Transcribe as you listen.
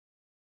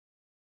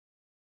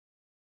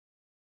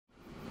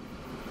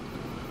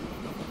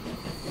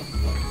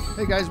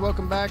Hey guys,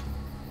 welcome back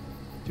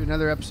to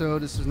another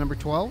episode. This is number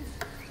 12,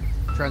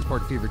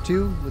 Transport Fever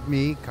 2 with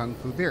me,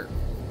 KungfuBeer.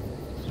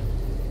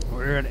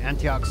 We're at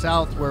Antioch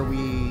South where we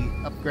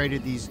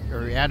upgraded these,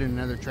 or we added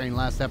another train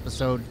last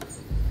episode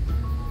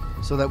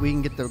so that we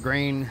can get the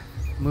grain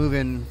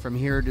moving from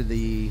here to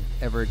the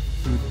Everett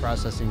food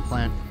processing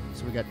plant.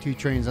 So we got 2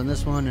 trains on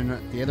this one and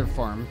at the other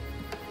farm.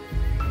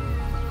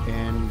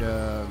 And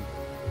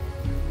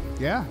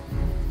yeah,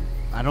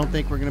 I don't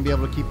think we're going to be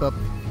able to keep up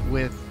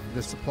with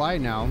the supply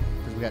now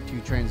because we got 2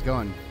 trains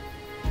going.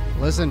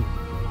 Listen,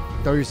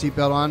 throw your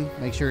seatbelt on,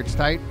 make sure it's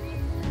tight.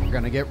 We're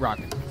going to get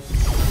rocking.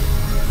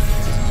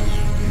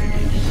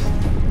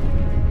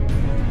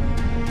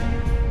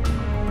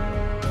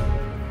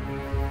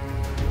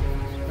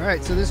 All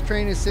right, so this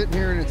train is sitting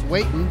here and it's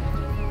waiting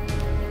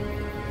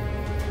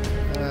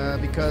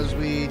because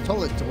we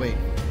told it to wait.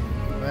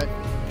 But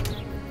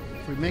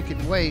if we make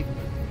it wait,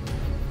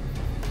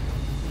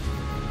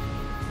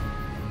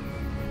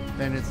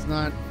 then it's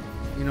not,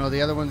 you know,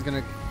 the other one's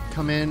gonna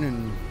come in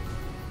and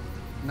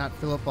not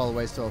fill up all the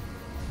way. So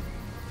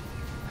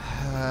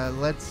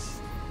let's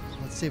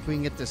see if we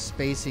can get the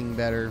spacing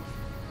better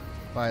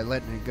by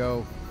letting it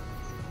go.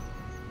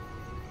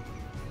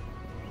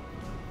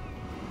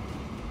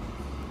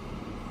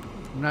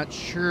 I'm not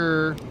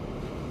sure.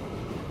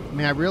 I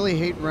mean, I really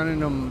hate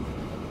running them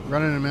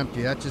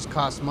empty. That just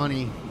costs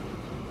money.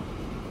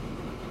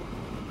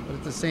 But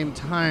at the same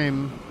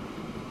time,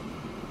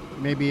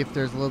 maybe if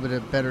there's a little bit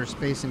of better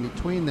space in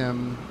between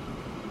them,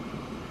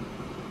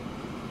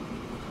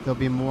 there'll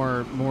be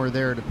more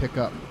there to pick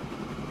up.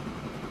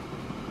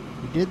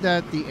 We did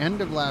that at the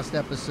end of last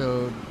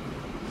episode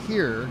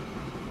here.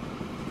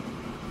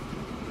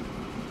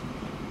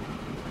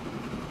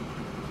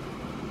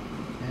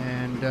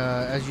 And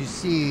as you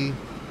see,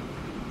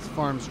 this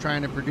farm's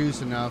trying to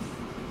produce enough.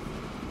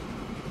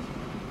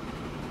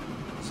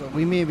 So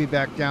we may be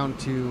back down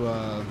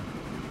to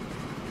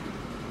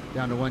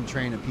 1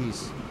 train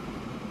apiece.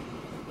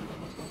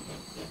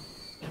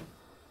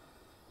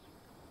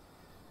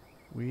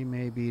 We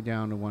may be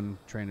down to 1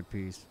 train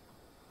apiece.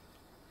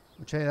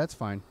 Which, hey, that's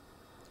fine.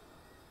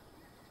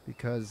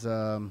 Because,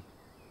 let's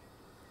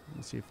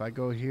see, if I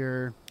go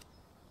here,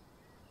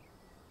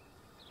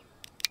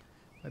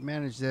 if I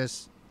manage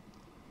this,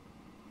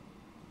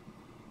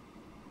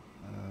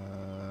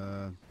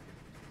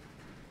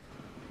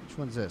 which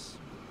one's this?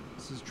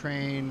 This is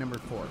train number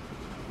 4.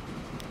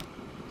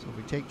 So if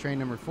we take train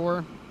number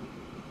 4,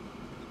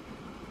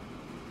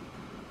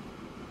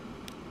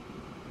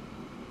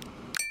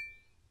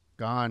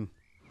 gone.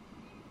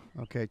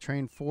 Okay,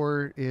 train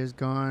 4 is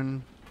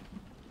gone.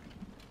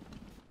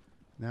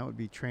 That would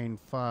be train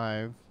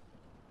 5.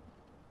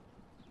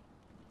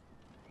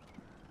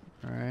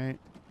 All right.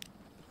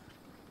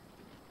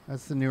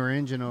 That's the newer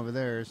engine over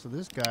there. So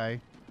this guy,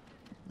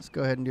 let's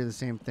go ahead and do the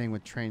same thing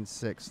with train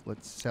 6.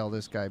 Let's sell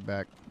this guy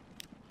back.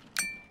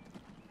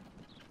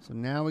 So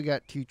now we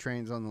got 2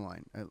 trains on the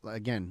line.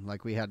 Again,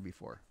 like we had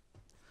before.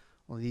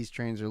 Well, these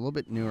trains are a little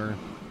bit newer.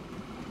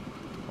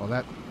 Well,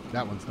 that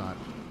one's not.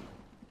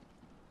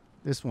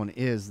 This one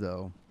is,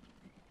 though.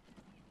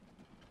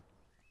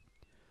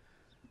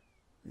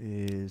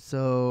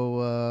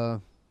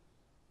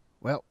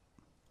 Well,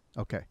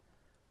 okay.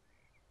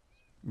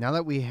 Now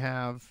that we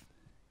have,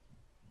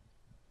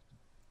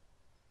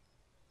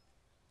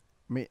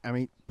 I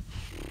mean,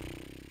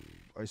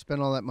 I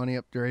spent all that money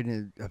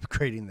upgrading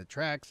the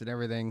tracks and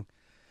everything,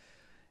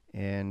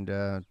 and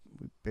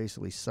we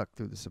basically sucked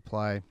through the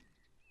supply.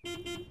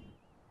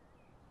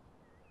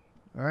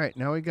 All right,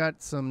 now we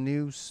got some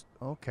new.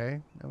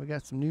 Okay, now we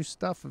got some new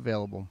stuff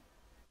available,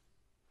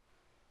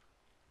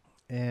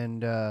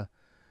 and I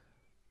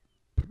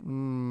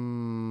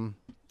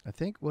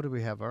think, what do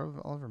we have?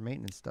 All of our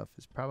maintenance stuff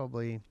is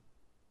probably.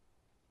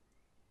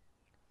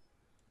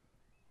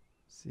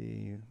 Let's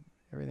see,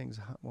 everything's,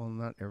 well,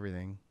 not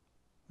everything.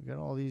 We got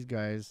all these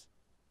guys.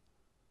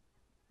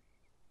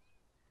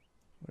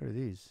 What are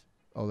these?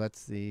 Oh,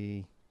 that's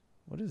the.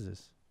 What is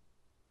this?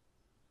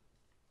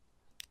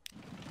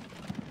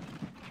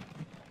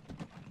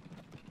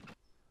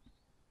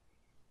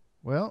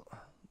 Well,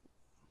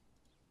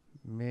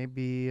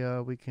 maybe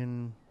we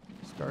can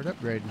start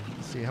upgrading.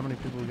 Let's see how many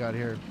people we got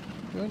here.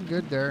 Doing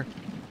good there.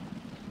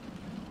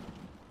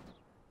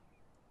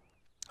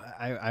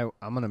 I'm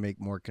going to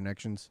make more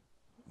connections.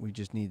 We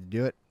just need to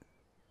do it.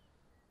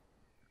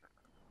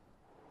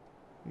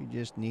 We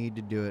just need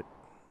to do it.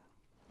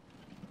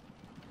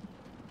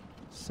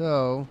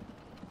 So,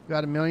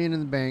 got $1 million in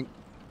the bank.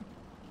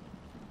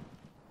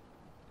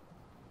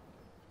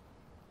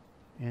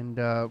 And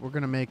we're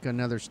going to make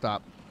another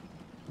stop.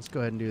 Let's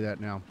go ahead and do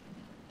that now.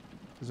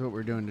 This is what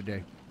we're doing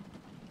today.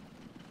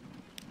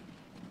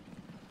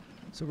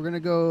 So we're going to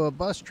go a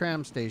bus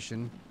tram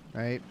station,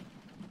 right?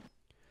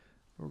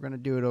 We're going to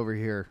do it over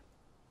here.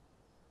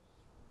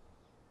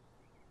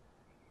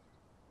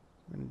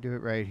 We're going to do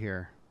it right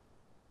here.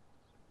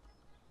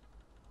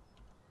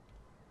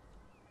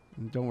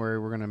 And don't worry,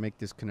 we're going to make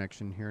this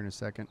connection here in a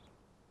second.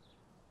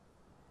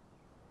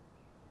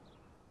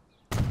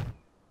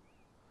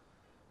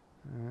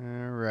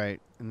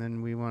 and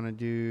then we want to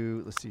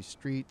do, let's see,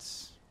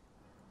 streets.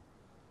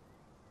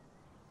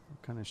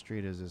 What kind of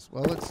street is this?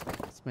 Well, let's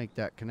make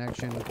that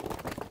connection.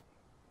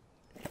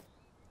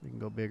 We can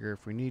go bigger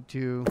if we need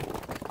to.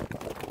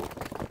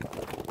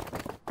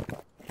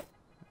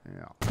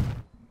 Yeah.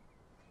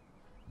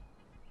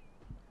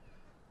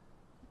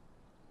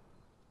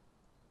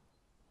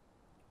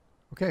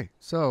 Okay,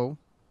 so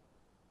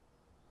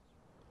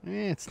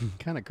it's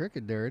kind of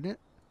crooked there, isn't it?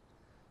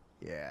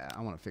 Yeah,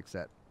 I want to fix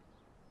that.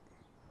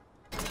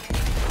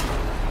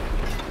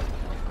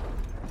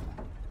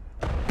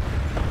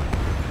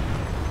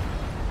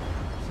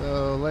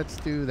 So let's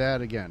do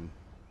that again.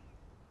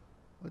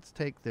 Let's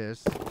take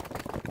this. I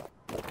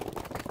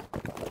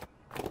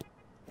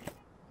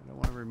don't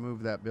want to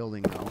remove that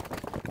building though.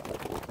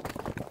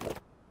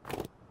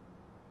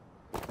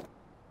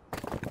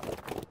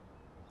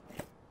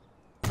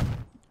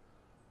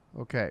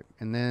 Okay,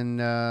 and then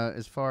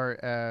as far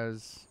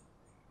as,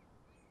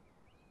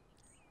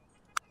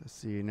 let's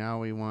see,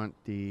 now we want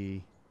the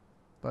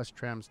bus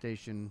tram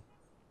station.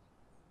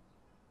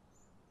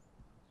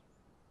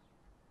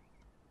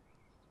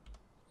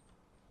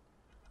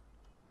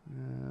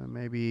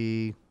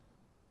 Maybe,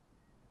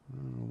 I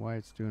don't know why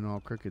it's doing all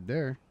crooked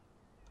there.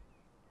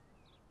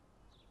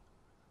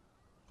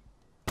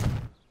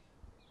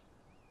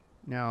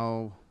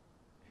 Now,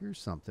 here's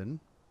something.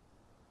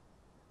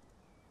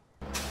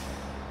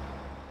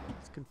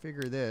 Let's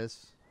configure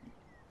this.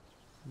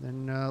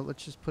 And then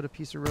let's just put a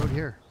piece of road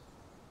here.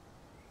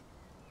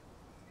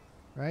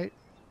 Right?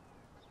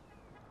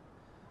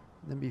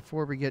 And then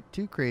before we get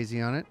too crazy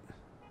on it,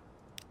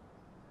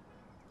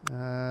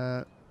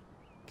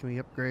 can we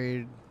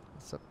upgrade?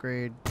 Let's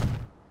upgrade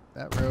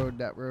that road,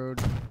 that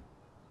road.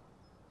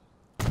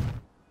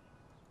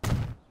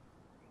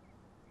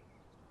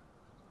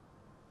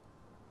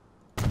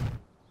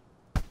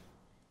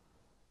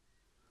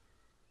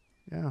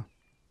 Yeah.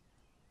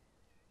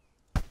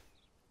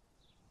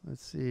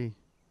 Let's see.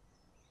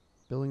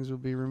 Buildings will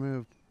be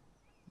removed.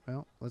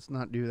 Well, let's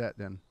not do that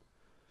then.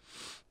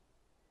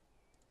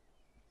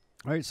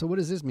 All right, so what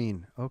does this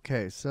mean?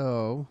 Okay,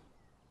 so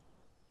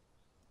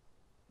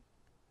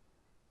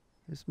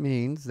this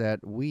means that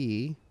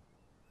we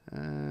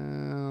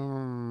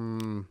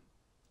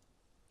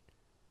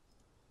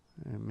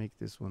make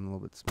this one a little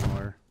bit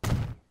smaller.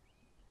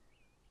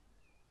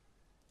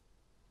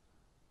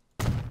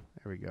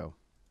 There we go.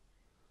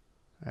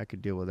 I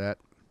could deal with that.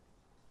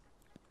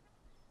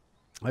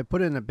 I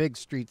put in the big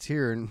streets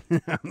here, and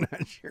I'm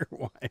not sure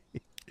why.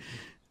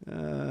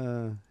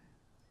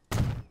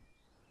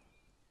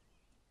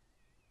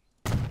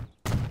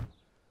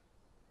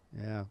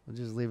 Yeah, we'll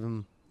just leave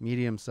them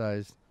medium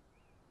sized.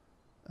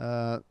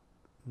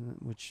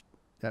 Which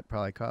that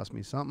probably cost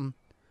me something.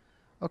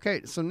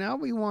 Okay, so now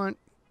we want,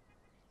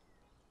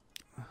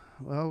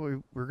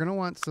 well, we're gonna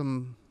want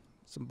some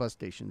bus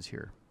stations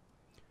here.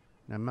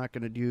 And I'm not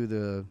gonna do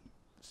the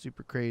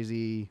super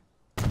crazy.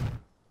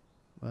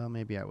 Well,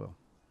 maybe I will.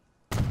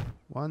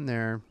 One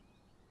there.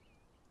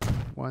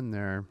 One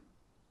there.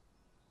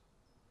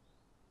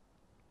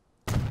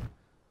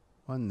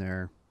 One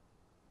there.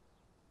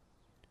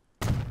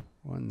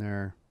 One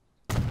there.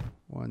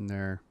 One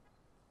there.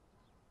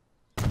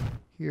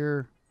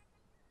 Here.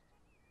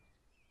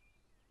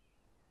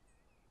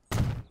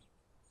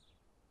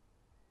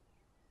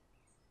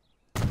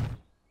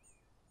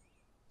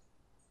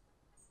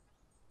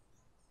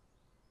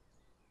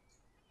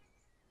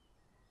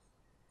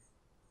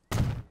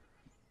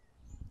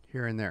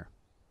 Here and there.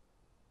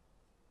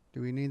 Do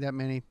we need that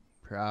many?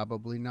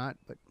 Probably not,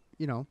 but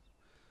you know,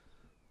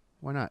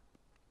 why not?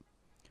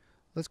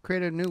 Let's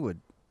create a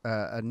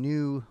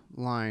new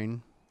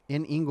line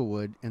in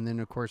Inglewood, and then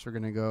of course we're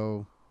going to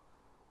go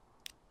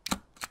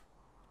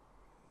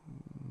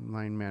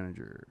line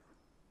manager.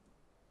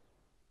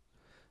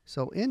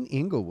 So in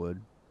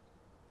Inglewood,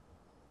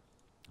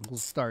 we'll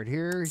start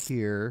here,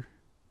 here,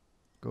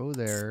 go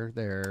there,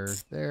 there,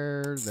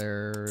 there,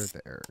 there,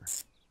 there,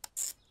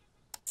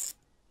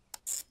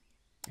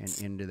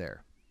 and into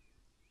there.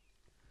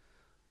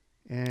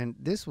 And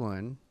this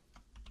one,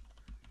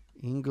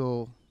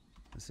 Inglewood.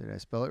 Did I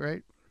spell it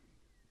right?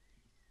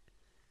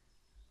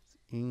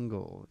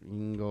 Inglewood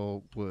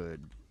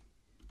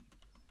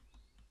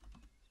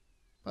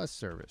bus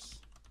service.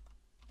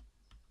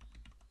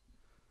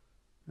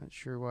 Not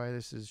sure why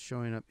this is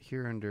showing up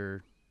here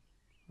under,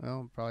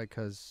 well, probably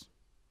because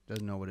it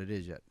doesn't know what it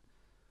is yet.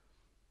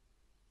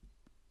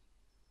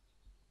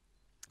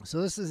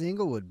 So this is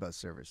Inglewood bus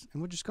service,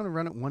 and we're just going to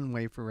run it one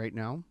way for right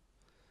now.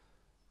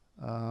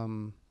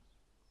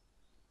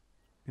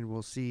 And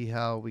we'll see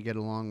how we get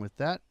along with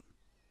that.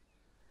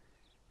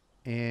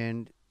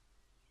 And,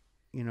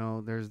 you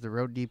know, there's the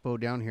road depot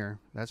down here.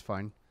 That's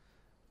fine.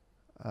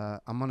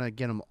 I'm going to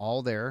get them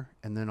all there,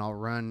 and then I'll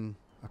run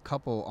a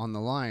couple on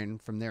the line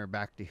from there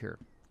back to here.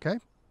 Okay?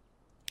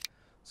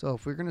 So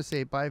if we're going to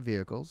say buy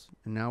vehicles,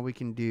 and now we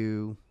can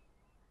do,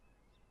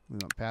 we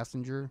want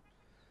passenger.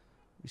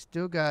 We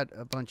still got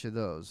a bunch of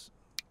those.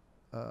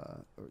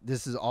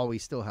 This is all we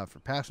still have for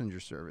passenger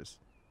service.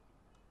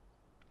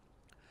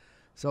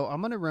 So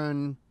I'm gonna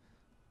run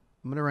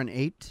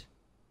 8.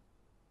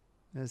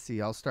 Let's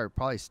see. I'll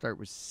probably start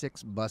with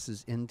 6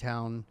 buses in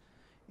town,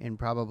 and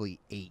probably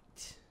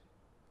 8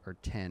 or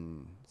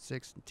 10,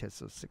 6,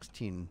 so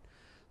 16.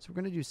 So we're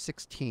gonna do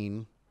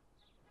 16,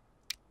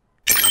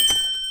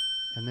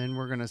 and then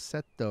we're gonna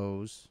set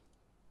those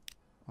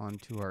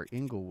onto our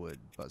Inglewood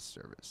bus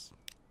service,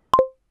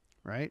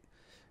 right?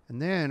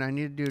 And then I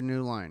need to do a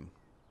new line,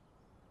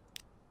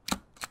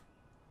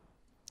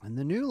 and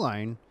the new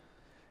line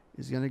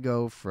is gonna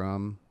go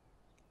from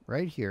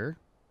right here.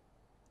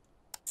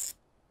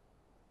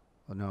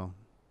 Oh no.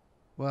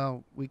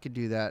 Well, we could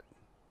do that.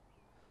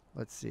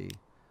 Let's see.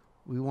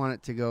 We want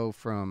it to go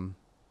from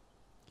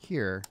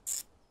here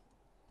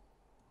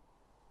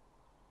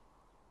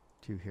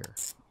to here.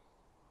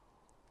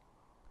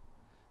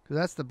 Because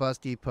that's the bus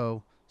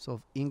depot.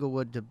 So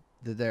Inglewood to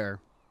there.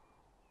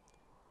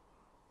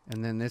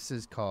 And then this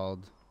is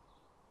called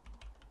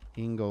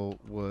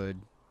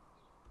Inglewood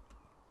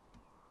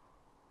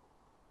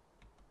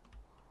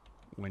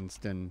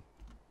Winston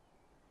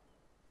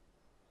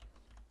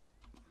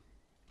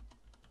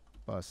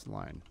bus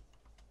line.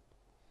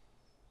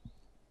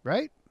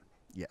 Right?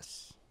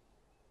 Yes.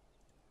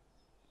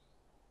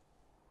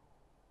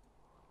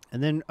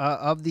 And then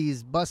of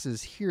these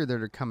buses here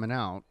that are coming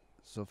out,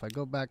 so if I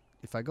go back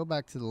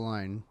to the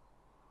line,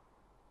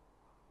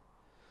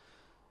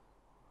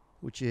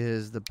 which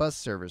is the bus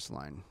service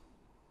line.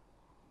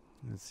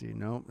 Let's see.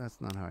 Nope, that's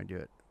not how I do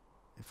it.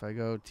 If I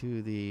go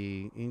to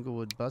the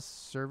Inglewood bus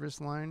service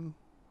line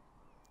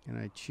and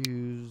I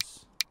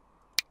choose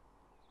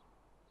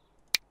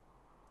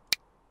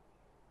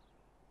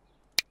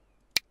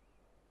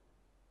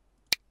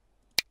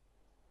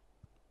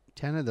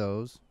ten of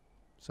those,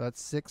 so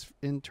that's 6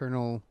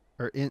 internal,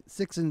 or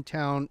 6 in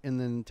town, and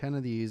then 10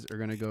 of these are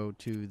going to go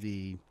to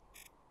the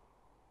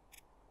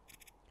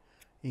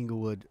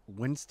Inglewood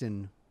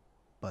Winston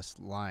bus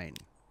line.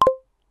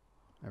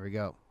 There we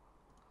go.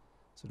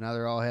 So now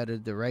they're all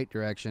headed the right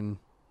direction.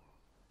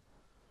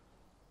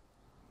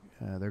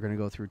 They're going to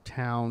go through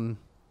town.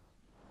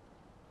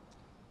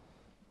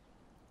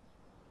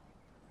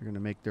 They're going to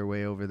make their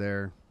way over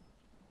there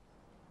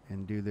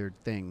and do their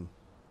thing.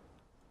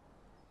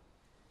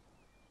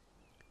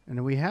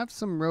 And we have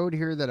some road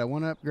here that I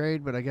want to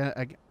upgrade, but I got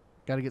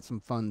to get some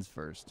funds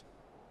first.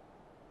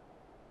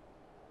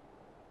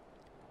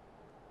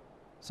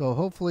 So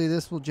hopefully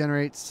this will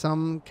generate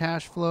some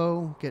cash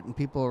flow, getting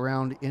people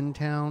around in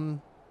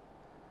town.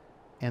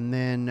 And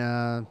then,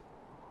 well,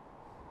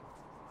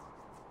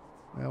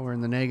 we're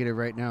in the negative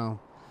right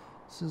now.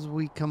 So as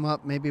we come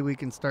up, maybe we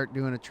can start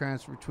doing a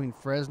transfer between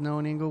Fresno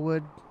and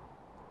Inglewood.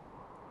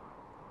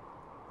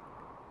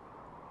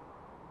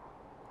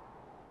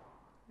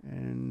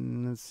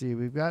 And let's see,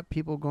 we've got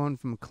people going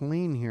from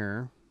Killeen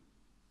here.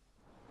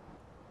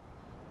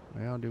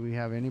 Well, do we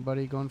have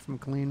anybody going from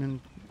Killeen and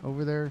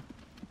over there?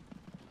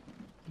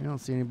 I don't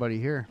see anybody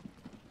here.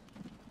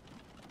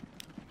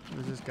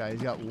 Where's this guy?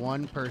 He's got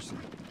one person.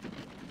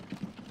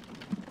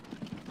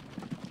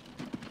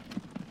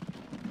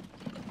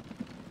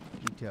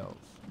 Details.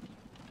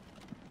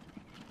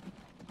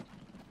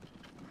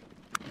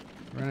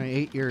 Running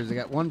 8 years. I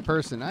got one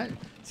person. I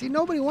see.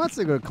 Nobody wants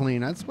to go to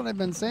Killeen. That's what I've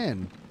been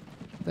saying.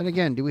 Then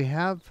again, do we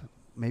have?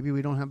 Maybe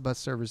we don't have bus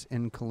service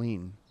in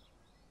Killeen.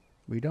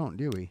 We don't,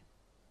 do we?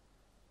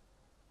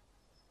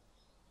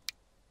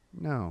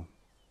 No.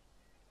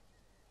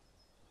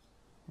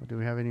 Well, do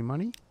we have any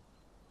money?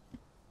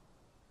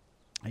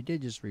 I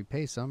did just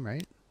repay some,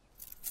 right?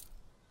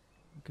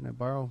 Can I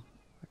borrow?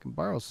 I can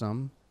borrow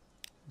some.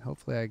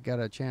 Hopefully I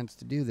got a chance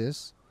to do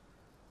this.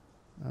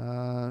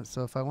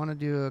 So if I want to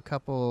do a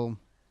couple,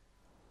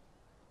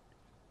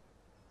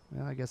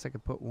 well, I guess I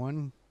could put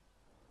one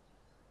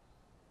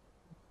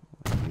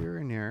here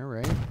and there,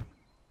 right?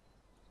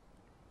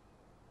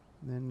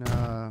 And then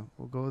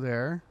we'll go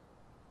there.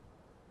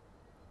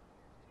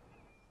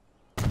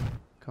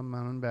 Come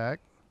on back.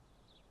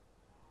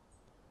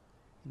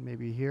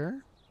 Maybe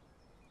here.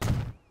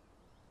 Come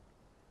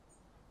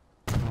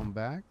on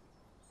back.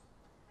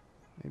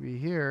 Maybe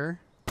here.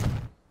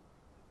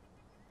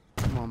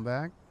 Come on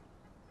back.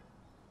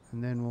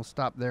 And then we'll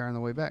stop there on the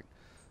way back.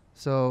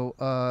 So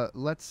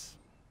let's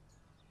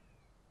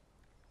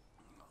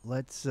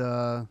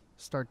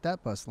start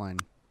that bus line.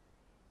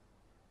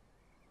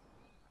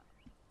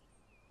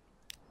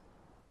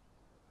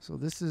 So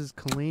this is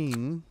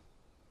Killeen.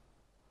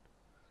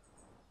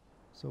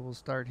 So we'll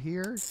start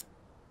here.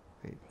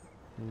 Wait,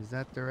 is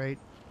that the right?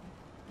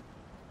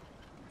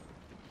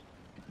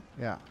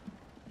 Yeah.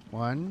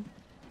 1,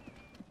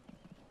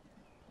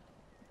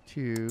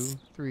 2,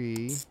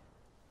 3,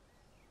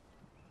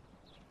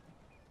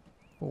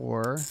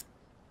 4,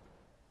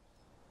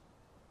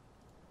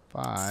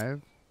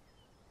 5.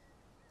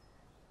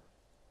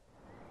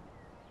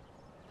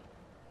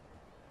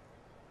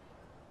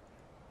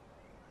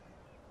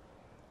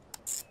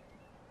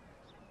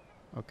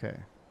 Okay.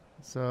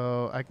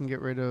 So I can get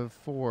rid of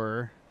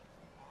 4.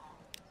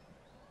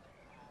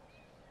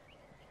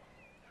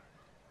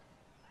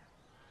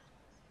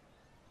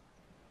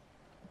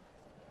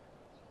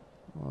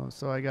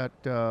 So I got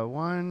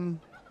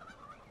one.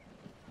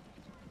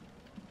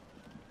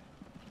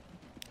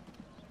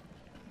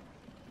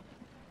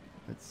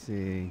 Let's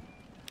see.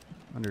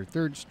 Under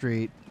 3rd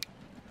Street.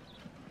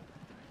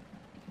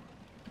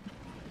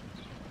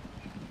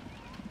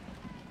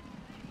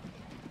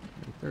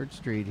 3rd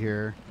Street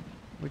here.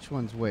 Which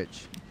one's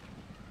which?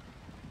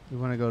 We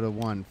want to go to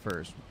 1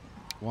 first.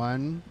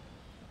 1.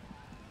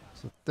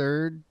 So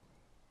 3rd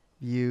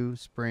View,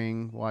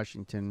 Spring,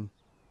 Washington.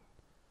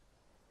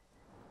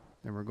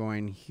 Then we're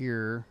going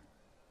here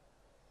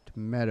to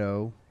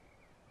Meadow.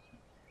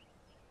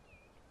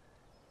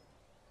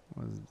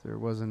 There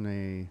wasn't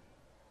a...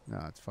 No,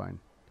 it's fine.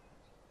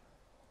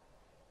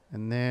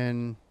 And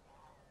then...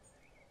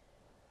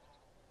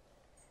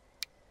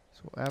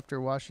 So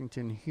after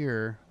Washington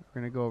here,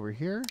 we're going to go over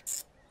here.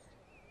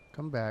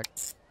 Come back.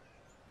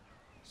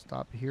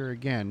 Stop here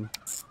again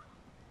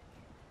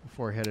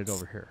before headed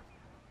over here.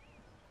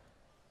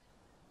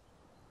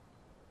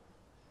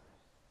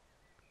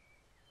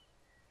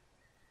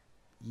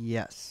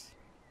 Yes.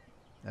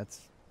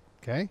 That's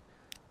okay.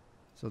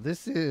 So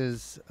this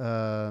is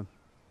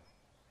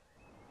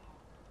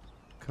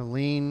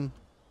Killeen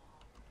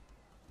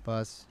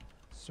Bus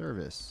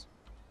Service.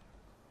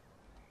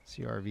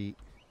 SCRVICE.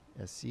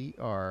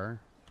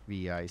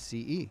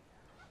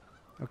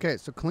 Okay,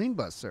 so Killeen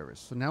Bus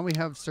Service. So now we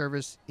have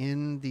service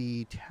in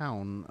the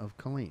town of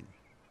Killeen.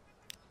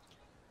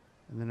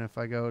 And then if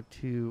I go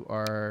to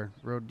our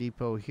road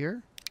depot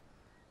here,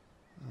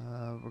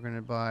 we're going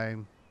to buy...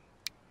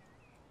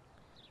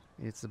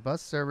 It's the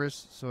bus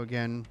service. So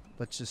again,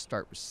 let's just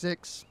start with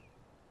 6.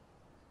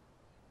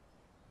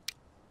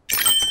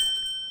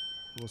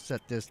 We'll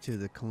set this to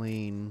the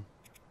Killeen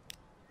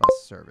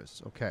Bus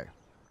Service. Okay.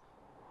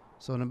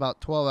 So in about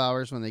 12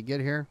 hours when they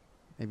get here,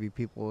 maybe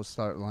people will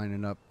start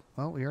lining up.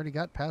 Well, we already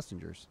got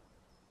passengers.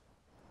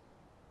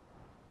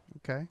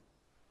 Okay.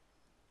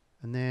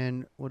 And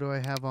then what do I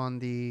have on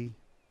the...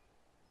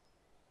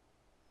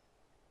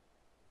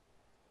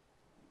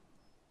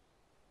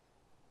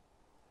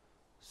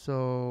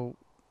 So...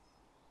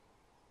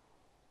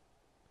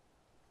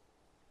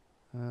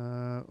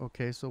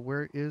 okay, so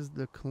where is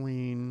the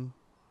Killeen...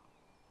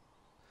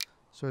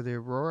 So the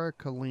Aurora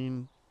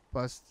Killeen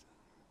Bus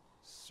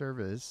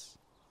Service...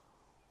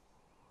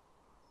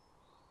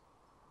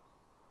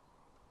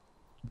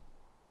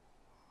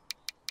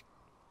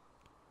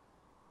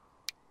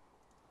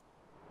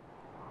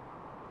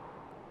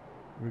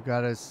 We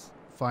gotta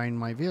find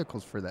my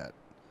vehicles for that.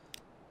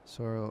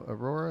 So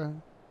Aurora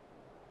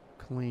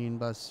Killeen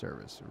Bus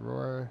Service.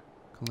 Aurora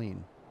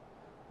Killeen.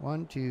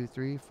 1, 2,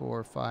 3,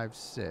 4, 5,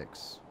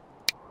 6.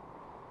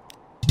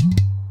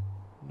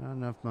 Not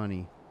enough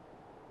money.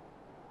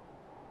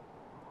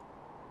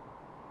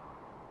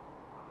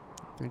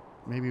 I think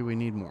maybe we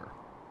need more.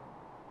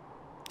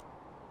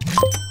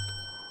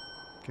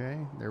 Okay,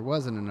 there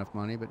wasn't enough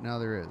money, but now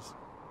there is.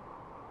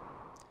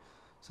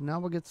 So now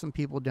we'll get some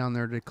people down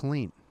there to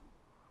Killeen.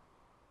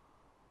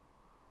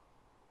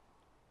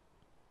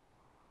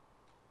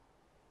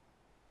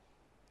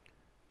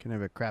 Can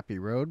have a crappy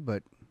road,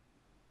 but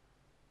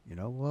you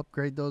know, we'll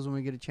upgrade those when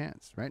we get a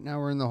chance. Right now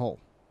we're in the hole.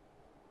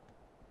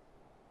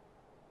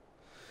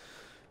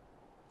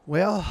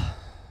 Well,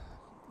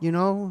 you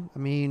know, I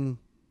mean,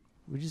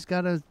 we just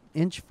got to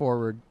inch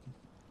forward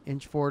a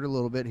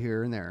little bit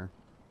here and there.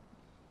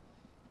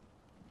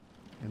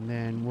 And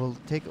then we'll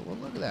take it. Well,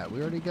 look at that.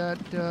 We already got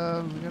we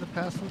got a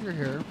passenger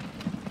here.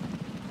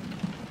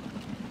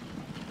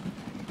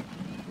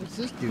 What's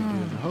this dude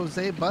doing?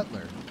 Jose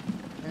Butler.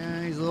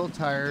 And he's a little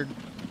tired.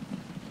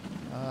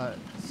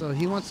 So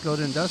he wants to go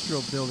to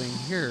industrial building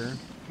here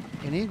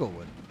in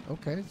Inglewood.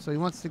 Okay, so he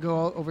wants to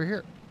go over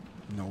here.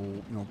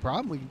 No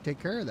problem. We can take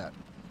care of that.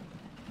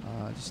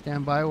 Just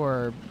stand by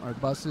where our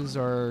buses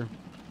are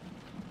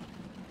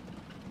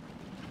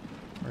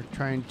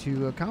trying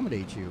to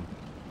accommodate you.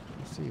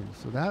 Let's see.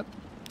 So that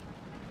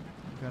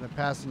we've got a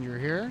passenger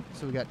here.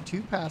 So we got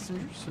 2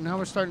 passengers. So now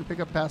we're starting to pick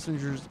up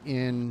passengers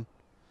in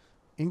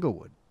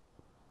Inglewood.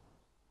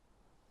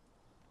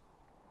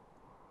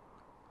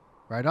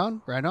 Right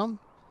on, right on.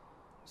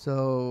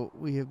 So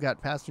we have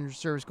got passenger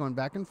service going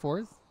back and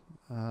forth.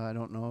 I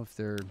don't know if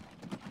they're...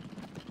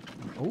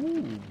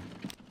 Oh!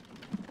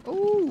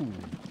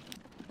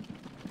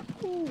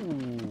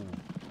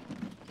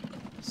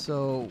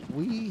 So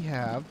we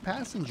have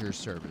passenger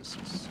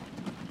services.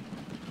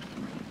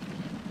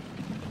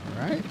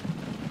 All right.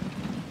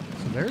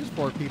 So there's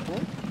 4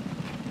 people.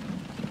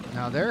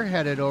 Now they're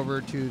headed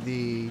over to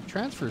the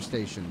transfer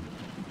station.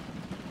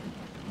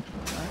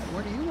 All right,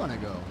 where do you want to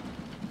go?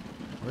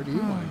 Where do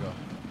you want to go?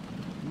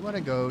 You want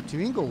to go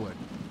to Inglewood.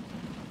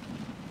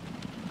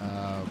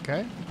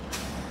 Okay.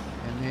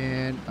 And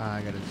then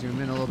I got to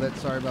zoom in a little bit.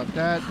 Sorry about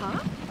that.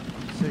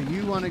 So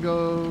you want to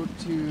go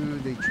to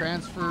the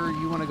transfer.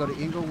 You want to go to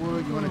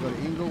Inglewood. You want to go to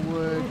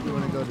Inglewood. You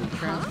want to go to the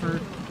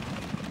transfer.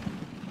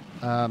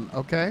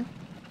 Okay.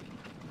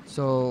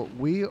 So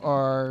we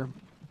are,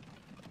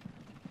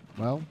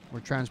 well, we're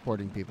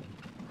transporting people.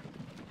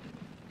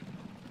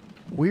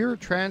 We're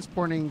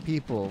transporting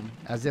people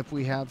as if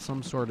we have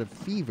some sort of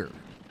fever.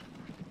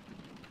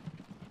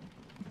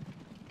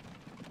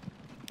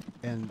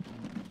 And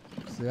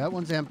so that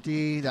one's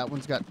empty. That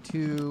one's got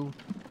 2.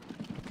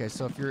 Okay,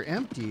 so if you're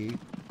empty,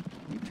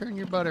 you turn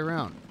your butt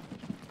around.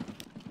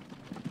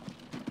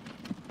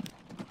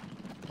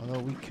 Although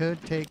we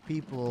could take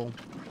people,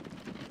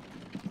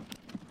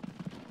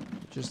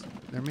 just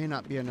there may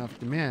not be enough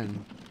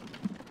demand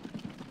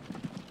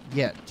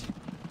yet.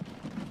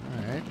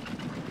 All right.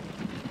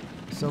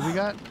 So we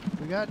got.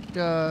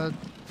 So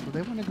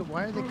they want to go.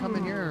 Why are they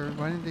coming here? Or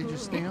why didn't they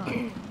just stay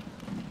on?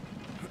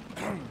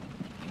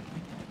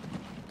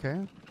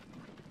 Okay.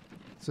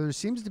 So there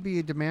seems to be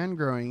a demand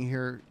growing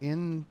here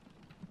in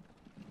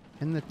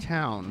the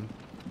town.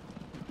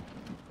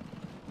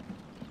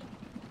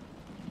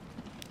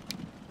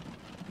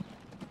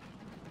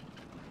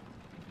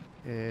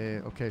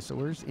 Okay, so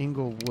where's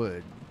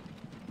Inglewood?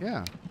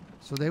 Yeah.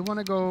 So they want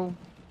to go.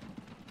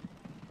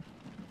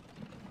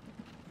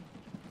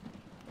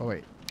 Oh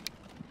wait.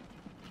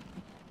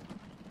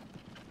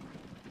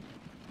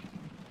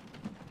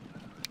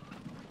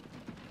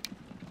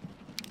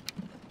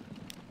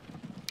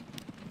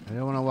 I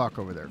don't want to walk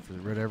over there for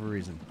whatever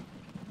reason.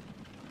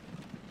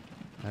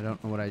 I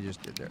don't know what I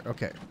just did there.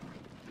 Okay.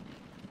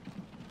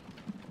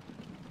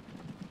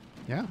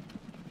 Yeah.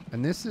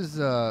 And this is,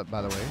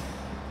 by the way,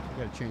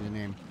 I gotta change the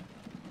name.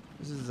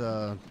 This is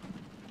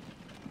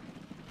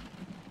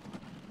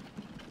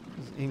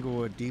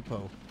Inglewood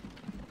Depot.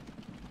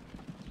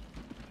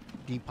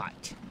 Depot.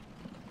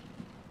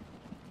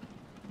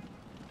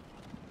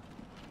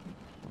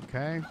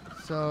 Okay.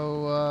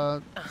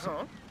 So,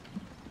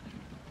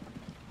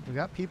 we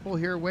got people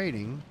here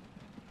waiting.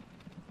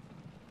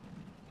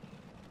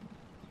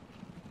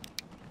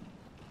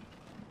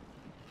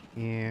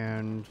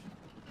 And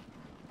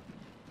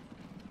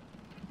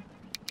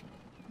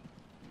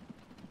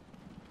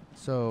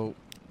so,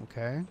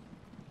 okay.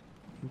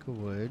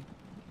 Inglewood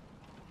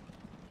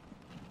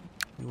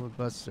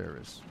bus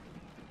service.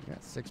 We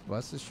got 6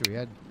 buses. Should we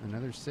add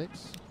another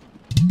 6?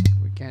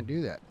 We can't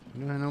do that.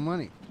 We don't have no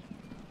money.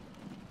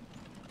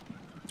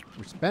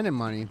 We're spending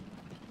money.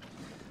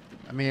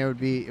 I mean,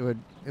 it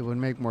would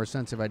make more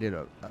sense if I did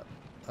a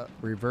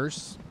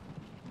reverse.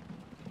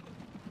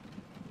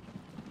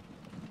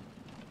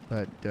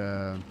 But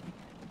I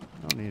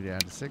don't need to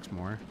add 6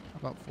 more. How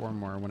about 4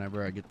 more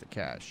whenever I get the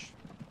cash?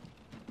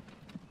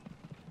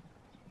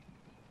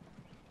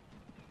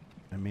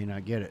 I may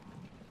not get it.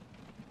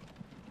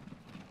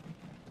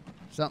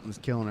 Something's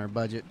killing our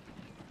budget.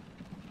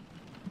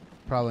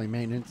 Probably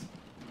maintenance.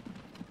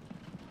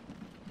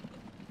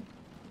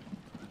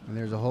 And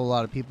there's a whole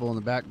lot of people in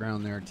the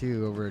background there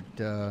too, over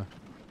at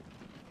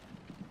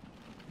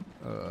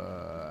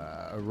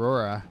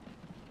Aurora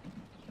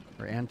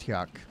or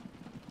Antioch.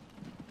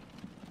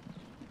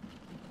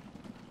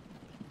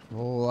 A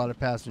whole lot of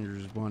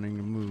passengers wanting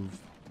to move.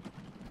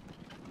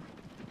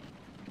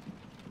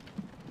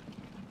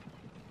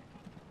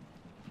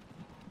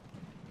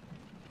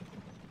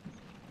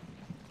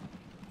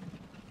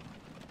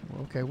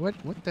 Okay,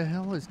 what the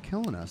hell is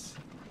killing us?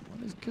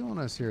 What is killing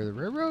us here? The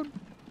railroad?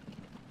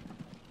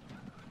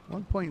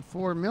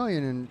 1.4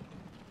 million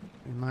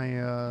in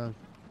my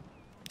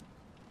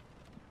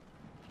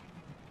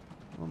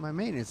well, my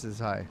maintenance is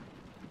high.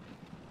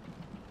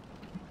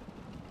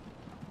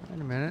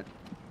 Wait a minute.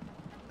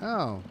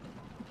 Oh,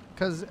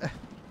 cause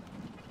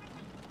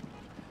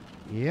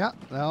yeah,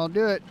 that'll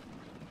do it.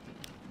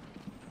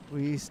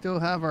 We still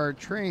have our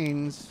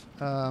trains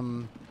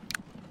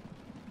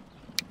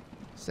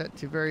set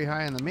to very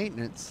high on the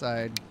maintenance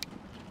side.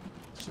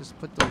 Let's just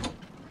put those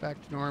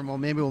back to normal.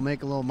 Maybe we'll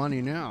make a little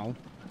money now.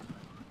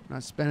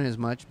 Not spending as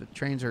much, but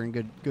trains are in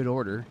good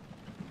order.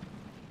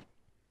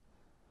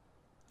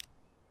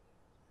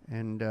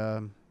 And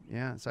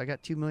yeah, so I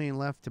got 2 million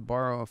left to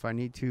borrow if I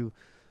need to.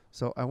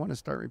 So I want to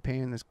start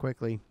repaying this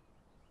quickly.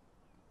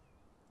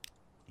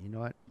 You know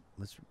what?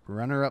 Let's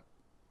run her up.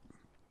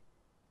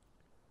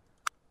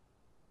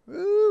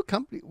 Ooh,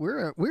 company.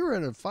 We were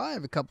at a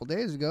 5 a couple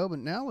days ago, but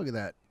now look at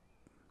that.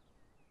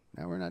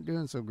 Now we're not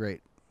doing so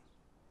great.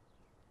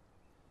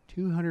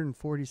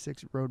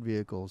 246 road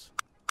vehicles.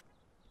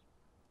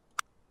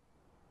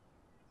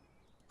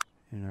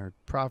 And our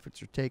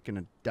profits are taking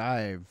a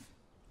dive.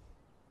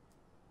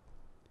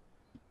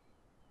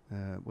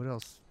 What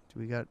else do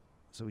we got?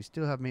 So we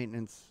still have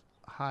maintenance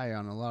high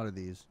on a lot of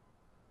these.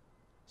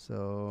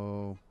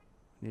 So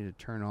we need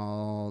to turn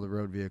all the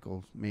road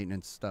vehicle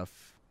maintenance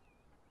stuff.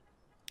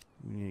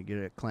 We need to get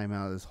it climb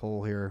out of this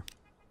hole here.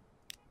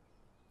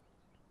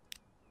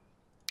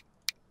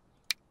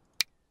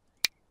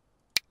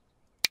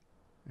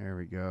 There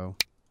we go.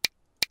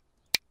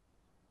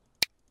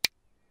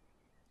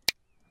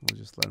 We'll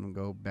just let them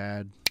go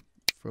bad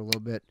for a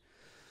little bit.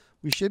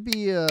 We should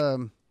be, I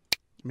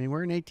mean,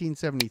 we're in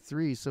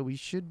 1873, so we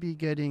should be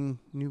getting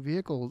new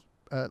vehicles,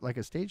 like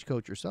a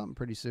stagecoach or something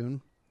pretty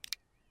soon.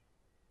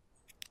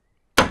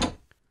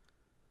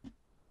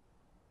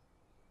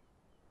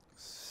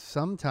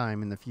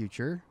 Sometime in the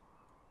future.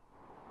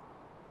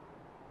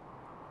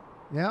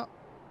 Yeah.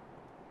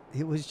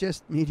 It was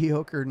just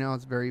mediocre. Now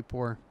it's very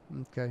poor.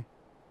 Okay.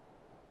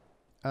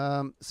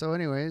 So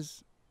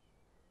anyways,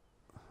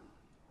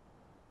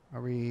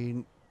 are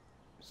we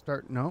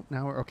start? No,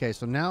 now we're okay.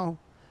 So now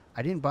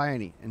I didn't buy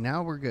any, and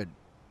now we're good.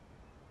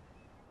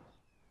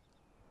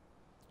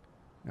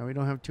 Now we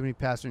don't have too many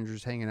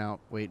passengers hanging out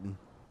waiting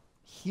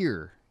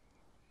here.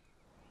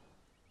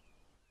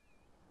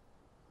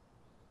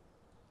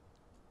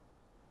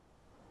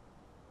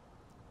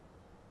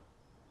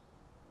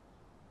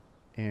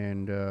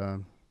 And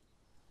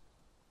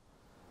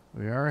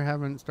we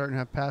are starting to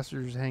have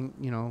passengers hang,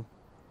 you know,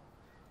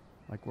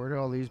 like where do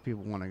all these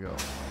people want to go?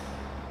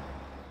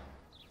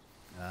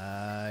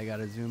 I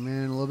gotta zoom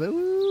in a little bit.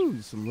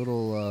 Woo! Some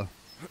little.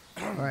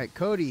 All right,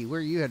 Cody, where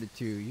are you headed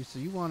to? So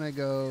you want to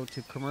go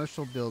to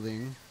commercial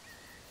building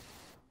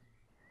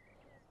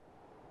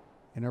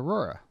in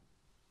Aurora?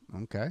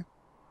 Okay,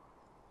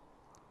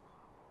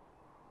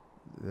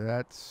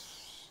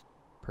 that's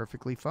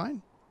perfectly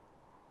fine.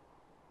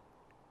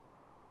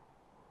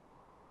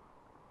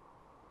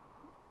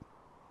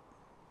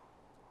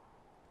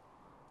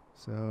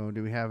 So,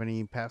 do we have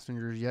any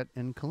passengers yet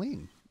in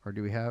Killeen, or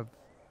do we have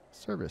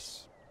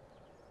service?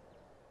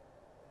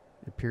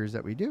 It appears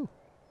that we do.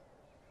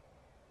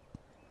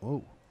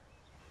 Whoa.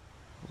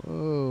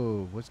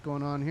 Whoa, what's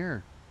going on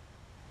here?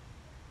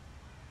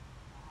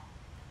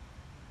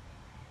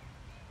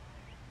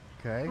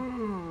 Okay.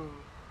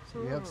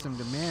 So we have some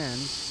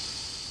demand.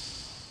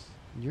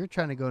 You're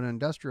trying to go to an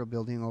industrial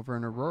building over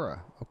in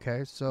Aurora.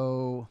 Okay,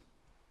 so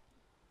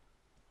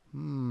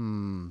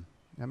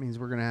that means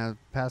we're going to have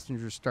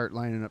passengers start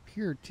lining up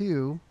here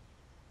too.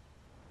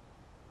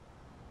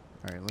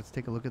 All right, let's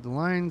take a look at the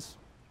lines.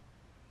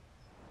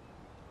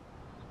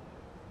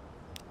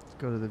 Let's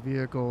go to the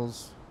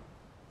vehicles.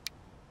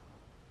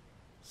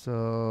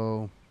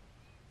 So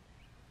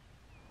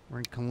we're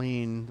in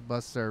Killeen, the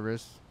bus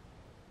service.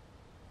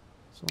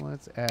 So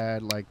let's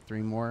add like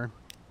 3 more.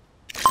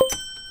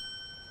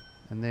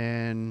 And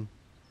then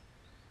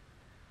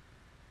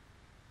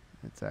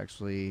it's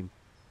actually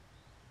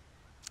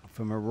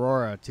from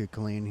Aurora to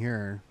Killeen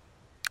here.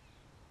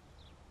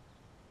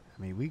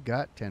 I mean, we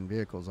got 10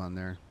 vehicles on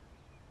there.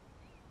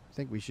 I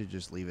think we should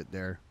just leave it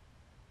there.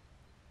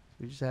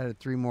 We just added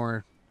 3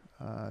 more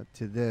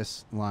to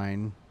this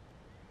line.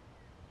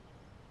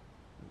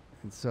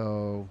 And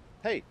so,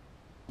 hey,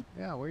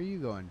 yeah, where are you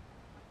going?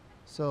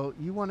 So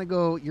you want to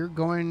go? You're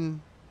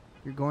going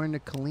to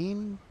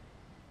Killeen?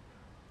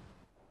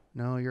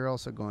 No, you're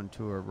also going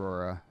to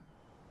Aurora.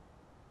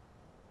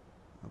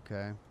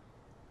 Okay.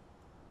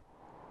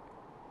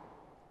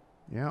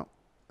 Yeah,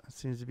 that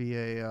seems to be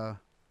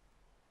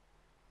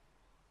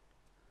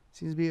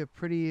a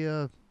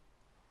pretty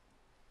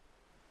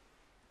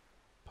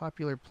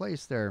popular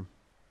place there.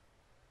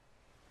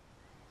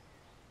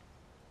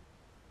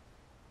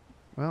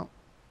 Well,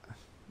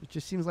 it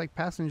just seems like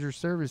passenger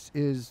service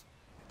is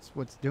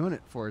what's doing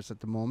it for us at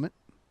the moment.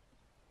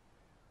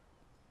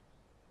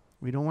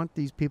 We don't want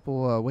these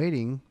people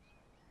waiting.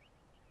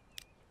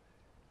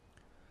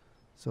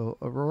 So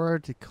Aurora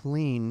to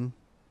Killeen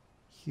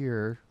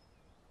here.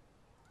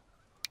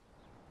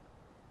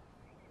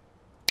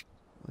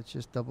 Let's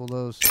just double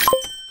those. Just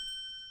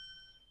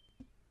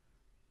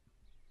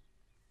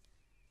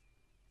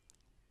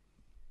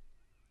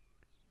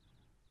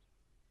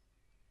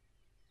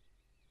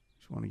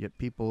want to get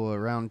people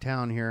around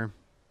town here.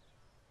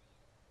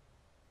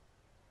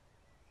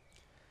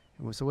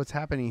 And so what's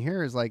happening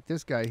here is like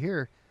this guy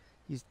here,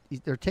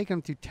 they're taking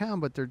them through town,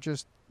 but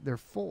they're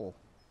full.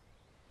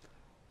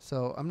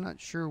 So I'm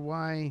not sure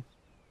why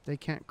they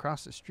can't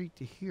cross the street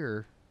to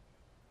here.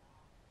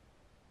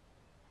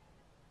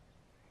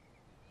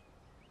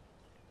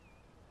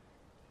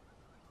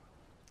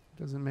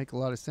 Doesn't make a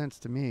lot of sense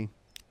to me.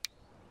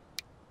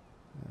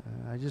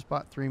 I just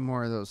bought 3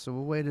 more of those, so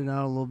we'll wait it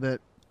out a little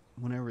bit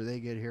whenever they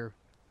get here.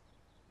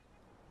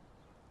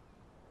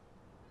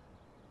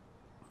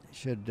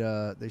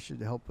 They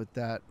should help with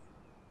that.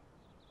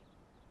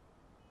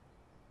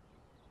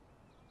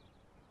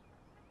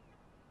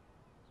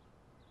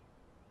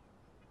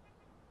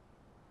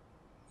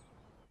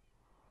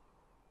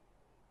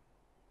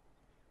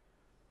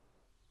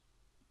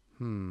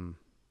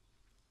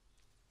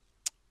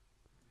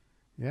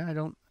 Yeah, I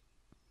don't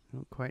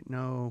quite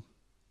know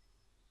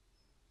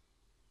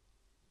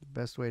the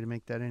best way to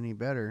make that any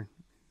better.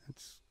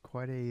 That's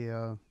quite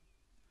a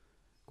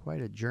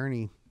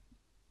journey.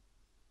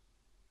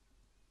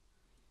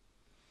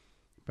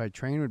 By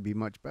train would be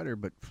much better,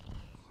 but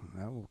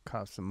that will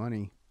cost some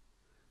money,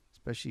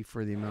 especially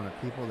for the amount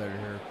of people that are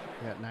here.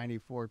 We got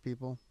 94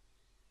 people.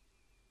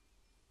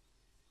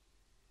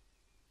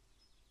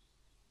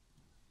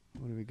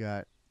 What do we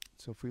got?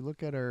 So if we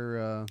look at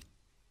our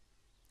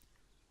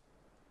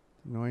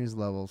noise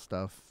level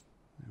stuff,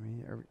 I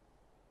mean,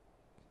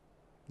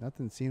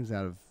 nothing seems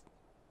out of.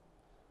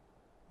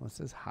 Well, it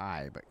says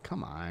high, but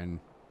come on.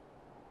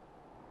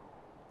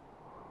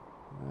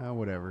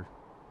 Whatever.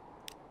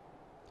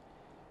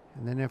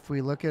 And then if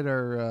we look at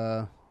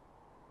our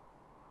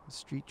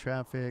street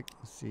traffic,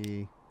 let's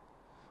see.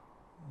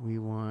 We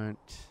want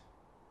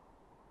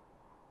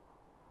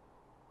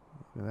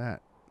Look at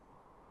that.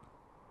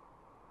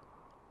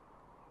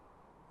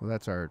 Well,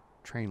 that's our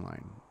train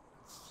line.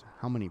 That's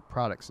how many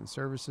products and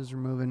services are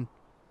moving.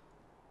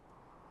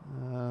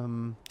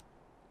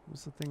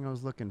 What's the thing I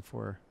was looking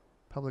for?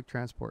 Public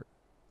transport.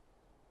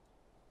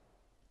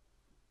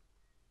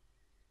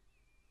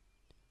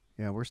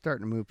 Yeah, we're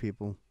starting to move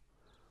people.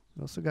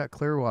 We also got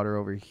Clearwater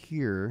over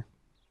here.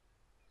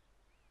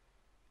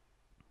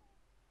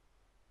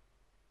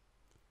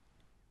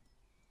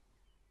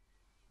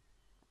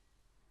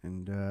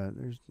 And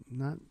there's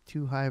not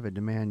too high of a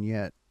demand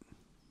yet.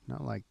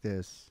 Not like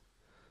this.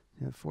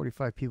 You have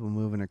 45 people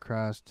moving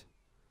across.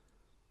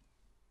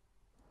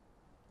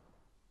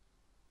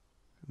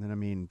 And then, I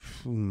mean,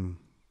 we're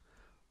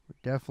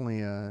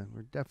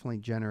definitely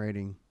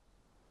generating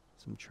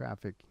some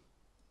traffic.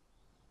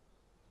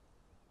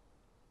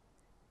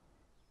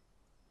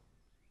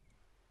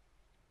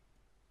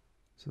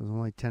 So there's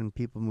only 10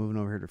 people moving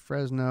over here to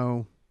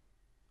Fresno.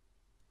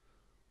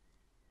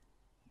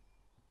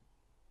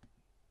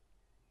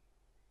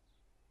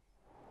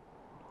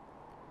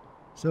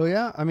 So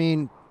yeah, I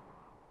mean,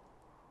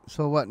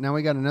 so what? Now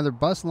we got another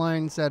bus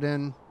line set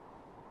in.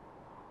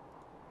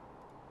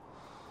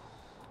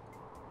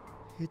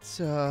 It's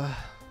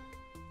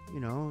you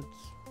know,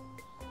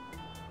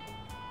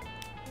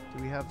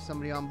 do we have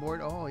somebody on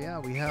board? Oh yeah,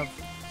 we have.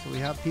 So we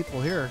have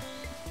people here.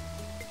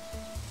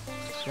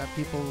 Got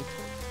people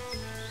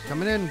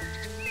coming in.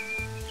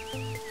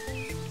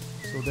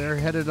 So they're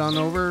headed on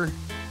over,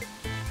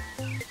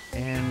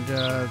 and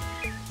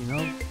you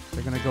know,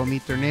 they're gonna go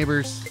meet their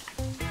neighbors.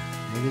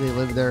 Maybe they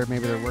live there.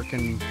 Maybe they're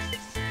working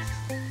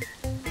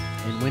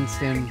in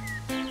Winston.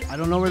 I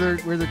don't know where they're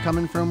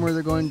coming from, where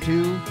they're going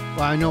to.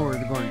 Well, I know where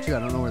they're going to. I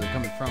don't know where they're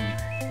coming from.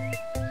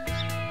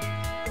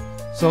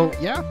 So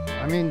yeah,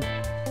 I mean,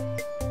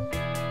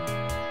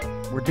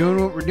 we're doing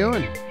what we're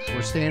doing.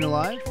 We're staying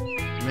alive,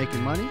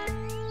 making money,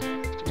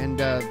 and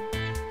yeah,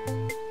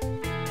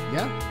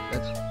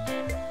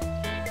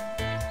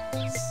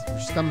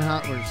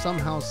 we're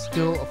somehow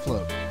still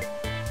afloat.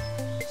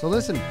 So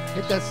listen,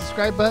 hit that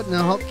subscribe button.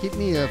 It'll help keep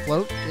me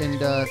afloat.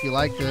 And if you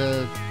like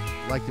the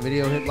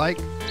video, hit like.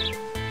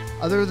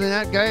 Other than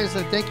that, guys,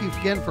 thank you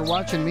again for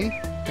watching me.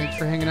 Thanks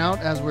for hanging out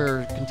as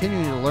we're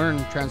continuing to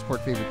learn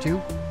Transport Fever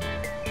 2.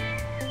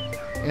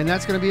 And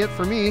that's going to be it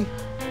for me.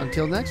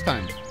 Until next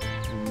time.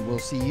 And we'll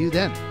see you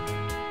then.